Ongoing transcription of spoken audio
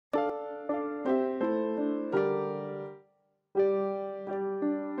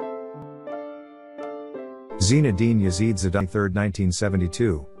Zinedine Zidane III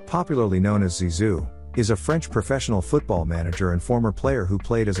 1972, popularly known as Zizou, is a French professional football manager and former player who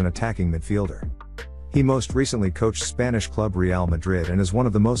played as an attacking midfielder. He most recently coached Spanish club Real Madrid and is one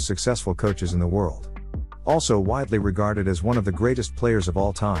of the most successful coaches in the world. Also widely regarded as one of the greatest players of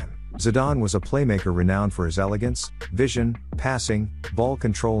all time, Zidane was a playmaker renowned for his elegance, vision, passing, ball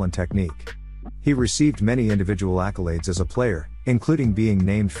control and technique. He received many individual accolades as a player, including being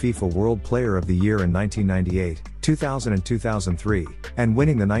named FIFA World Player of the Year in 1998, 2000 and 2003, and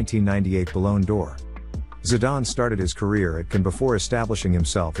winning the 1998 Ballon d'Or. Zidane started his career at Caen before establishing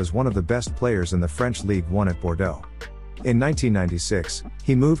himself as one of the best players in the French Ligue 1 at Bordeaux. In 1996,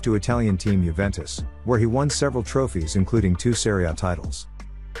 he moved to Italian team Juventus, where he won several trophies including 2 Serie A titles.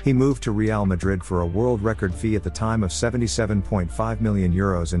 He moved to Real Madrid for a world record fee at the time of €77.5 million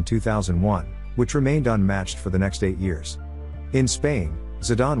in 2001, which remained unmatched for the next 8 years. In Spain,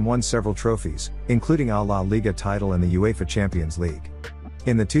 Zidane won several trophies, including a La Liga title and the UEFA Champions League.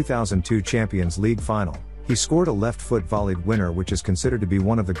 In the 2002 Champions League final, he scored a left-foot volleyed winner, which is considered to be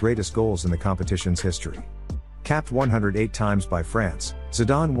one of the greatest goals in the competition's history. Capped 108 times by France,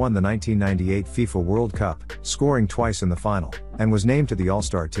 Zidane won the 1998 FIFA World Cup, scoring twice in the final, and was named to the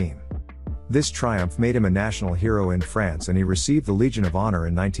All-Star team. This triumph made him a national hero in France and he received the Legion of Honor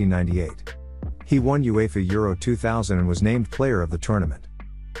in 1998. He won UEFA Euro 2000 and was named Player of the Tournament.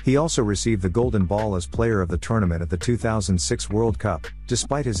 He also received the Golden Ball as Player of the Tournament at the 2006 World Cup,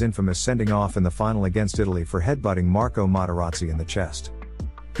 despite his infamous sending off in the final against Italy for headbutting Marco Materazzi in the chest.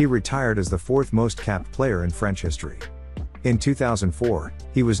 He retired as the 4th most capped player in French history. In 2004,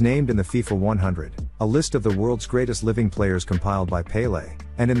 he was named in the FIFA 100, a list of the world's greatest living players compiled by Pelé,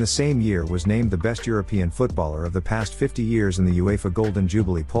 and in the same year was named the best European footballer of the past 50 years in the UEFA Golden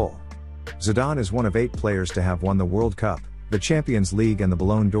Jubilee poll. Zidane is one of 8 players to have won the World Cup, the Champions League and the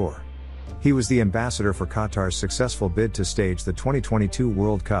Ballon d'Or. He was the ambassador for Qatar's successful bid to stage the 2022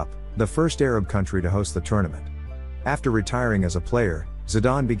 World Cup, the first Arab country to host the tournament. After retiring as a player,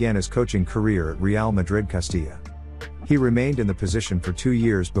 Zidane began his coaching career at Real Madrid Castilla. He remained in the position for 2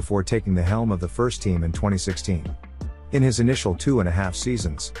 years before taking the helm of the first team in 2016. In his initial 2.5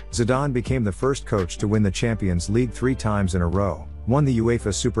 seasons, Zidane became the first coach to win the Champions League 3 times in a row, won the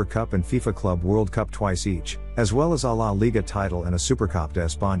UEFA Super Cup and FIFA Club World Cup twice each, as well as a La Liga title and a Supercopa de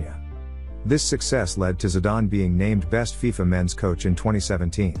España. This success led to Zidane being named Best FIFA Men's Coach in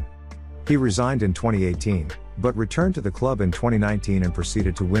 2017. He resigned in 2018, but returned to the club in 2019 and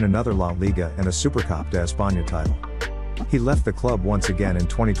proceeded to win another La Liga and a Supercopa de España title. He left the club once again in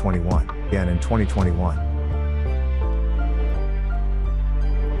 2021.